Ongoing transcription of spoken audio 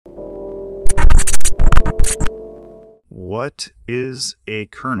What is a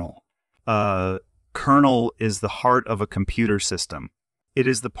kernel? A kernel is the heart of a computer system. It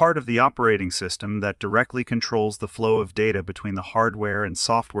is the part of the operating system that directly controls the flow of data between the hardware and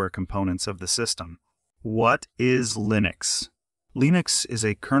software components of the system. What is Linux? Linux is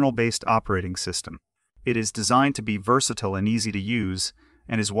a kernel-based operating system. It is designed to be versatile and easy to use,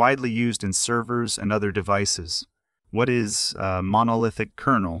 and is widely used in servers and other devices. What is a monolithic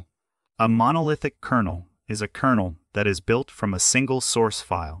kernel? A monolithic kernel is a kernel that is built from a single source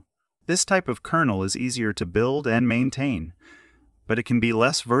file. This type of kernel is easier to build and maintain, but it can be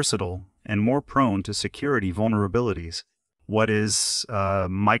less versatile and more prone to security vulnerabilities. What is a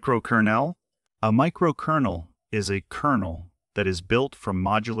microkernel? A microkernel is a kernel that is built from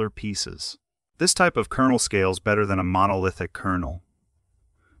modular pieces. This type of kernel scales better than a monolithic kernel,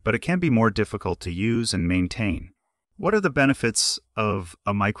 but it can be more difficult to use and maintain. What are the benefits of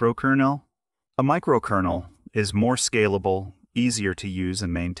a microkernel? A microkernel is more scalable, easier to use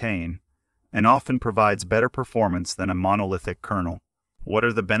and maintain, and often provides better performance than a monolithic kernel. What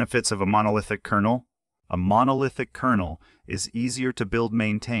are the benefits of a monolithic kernel? A monolithic kernel is easier to build and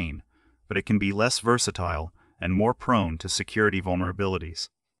maintain, but it can be less versatile and more prone to security vulnerabilities.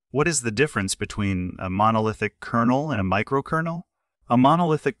 What is the difference between a monolithic kernel and a microkernel? A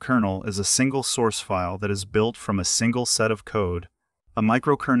monolithic kernel is a single source file that is built from a single set of code. A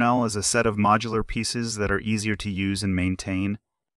microkernel is a set of modular pieces that are easier to use and maintain,